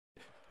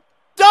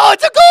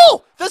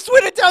goal! The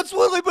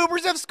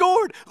Swoodilypoopers have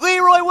scored!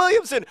 Leroy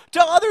Williamson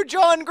to other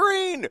John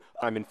Green!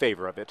 I'm in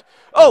favor of it.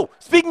 Oh,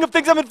 speaking of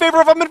things I'm in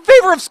favor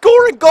of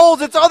scoring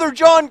goals! It's other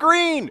John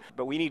Green!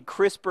 But we need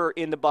crisper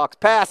in the box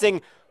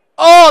passing.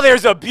 Oh,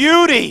 there's a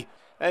beauty!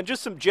 And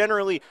just some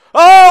generally...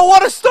 Oh,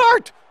 what a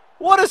start!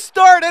 What a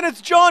start! And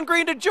it's John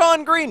Green to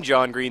John Green.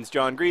 John Green's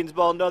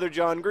ball, another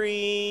John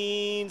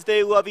Green's.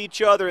 They love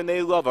each other and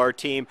they love our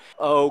team.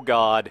 Oh,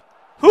 God.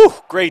 Whew,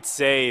 great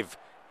save.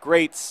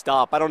 Great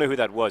stop. I don't know who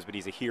that was, but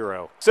he's a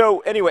hero.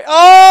 So, anyway.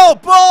 Oh,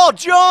 ball,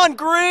 John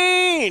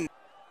Green!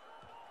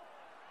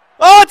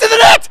 Oh, it's in the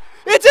net!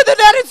 It's in the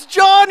net! It's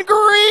John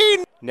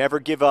Green! Never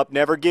give up,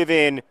 never give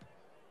in.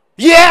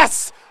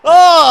 Yes!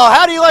 Oh,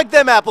 how do you like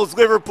them apples,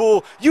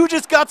 Liverpool? You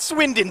just got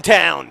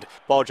Swindon-towned.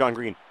 Ball, John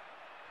Green.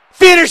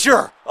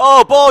 Finisher!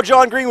 Oh, ball,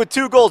 John Green with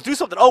 2 goals. Do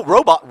something. Oh,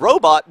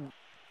 robot.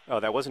 Oh,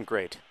 that wasn't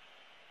great.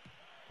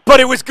 But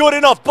it was good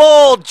enough.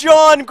 Ball,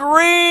 John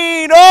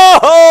Green.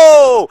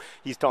 Oh!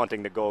 He's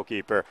taunting the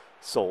goalkeeper.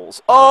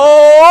 Souls.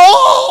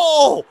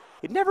 Oh!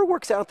 It never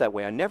works out that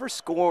way. I never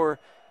score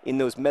in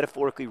those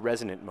metaphorically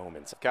resonant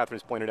moments.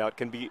 Catherine's pointed out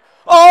can be...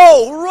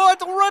 Oh!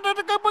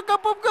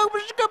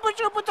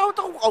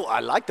 Oh, I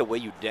like the way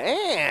you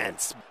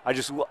dance.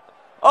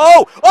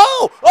 Oh,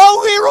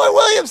 Leroy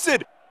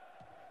Williamson!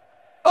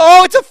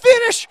 Oh, it's a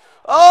finish!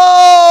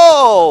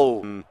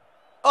 Oh!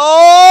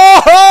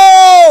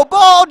 Oh!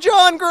 Ball,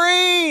 John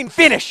Green!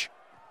 Finish!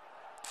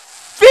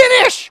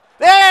 Finish!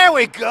 There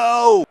we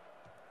go!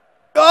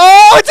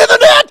 Oh, it's in the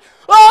net!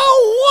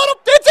 Oh,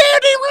 it's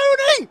Andy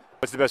Rooney!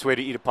 What's the best way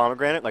to eat a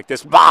pomegranate? Like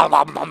this. Why'd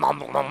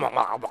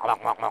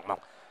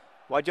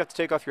you have to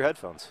take off your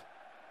headphones?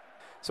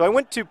 So I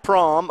went to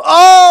prom.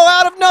 Oh,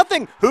 out of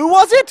nothing! Who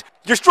was it?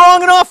 You're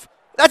strong enough!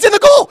 That's in the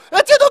goal!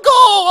 That's in the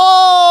goal!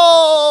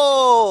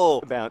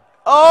 Oh!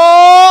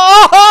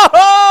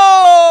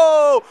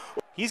 Oh!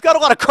 He's got a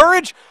lot of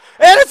courage,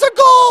 and it's a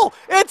goal!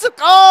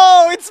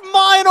 It's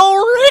mine,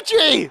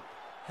 Richie!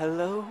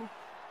 Hello?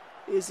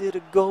 Is it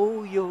a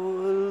goal you're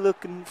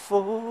looking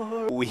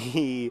for?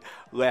 We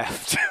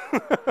left.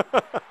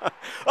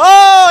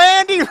 Oh,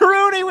 Andy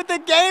Rooney with the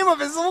game of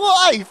his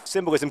life!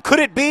 Symbolism. Could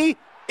it be?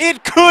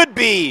 It could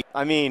be!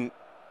 I mean...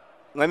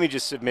 Let me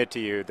just submit to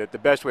you that the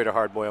best way to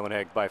hard-boil an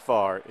egg by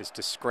far is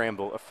to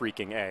scramble a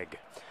freaking egg.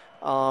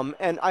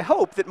 And I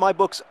hope that my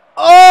books...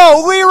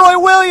 Oh, Leroy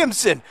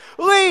Williamson!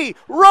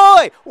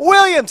 Leroy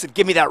Williamson!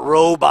 Give me that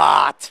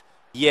robot!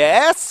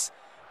 Yes?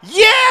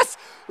 Yes!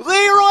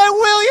 Leroy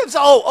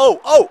Williamson!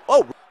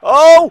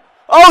 Oh,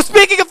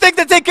 speaking of things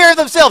that take care of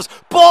themselves,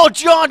 ball,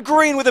 John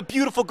Green with a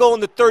beautiful goal in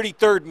the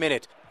 33rd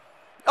minute.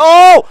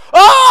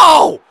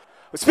 Oh!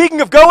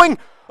 Speaking of going...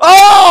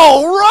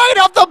 Oh, right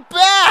off the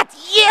bat!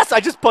 Yes!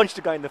 I just punched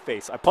a guy in the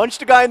face. I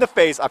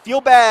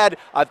feel bad.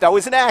 That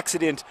was an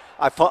accident.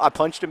 I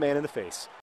punched a man in the face.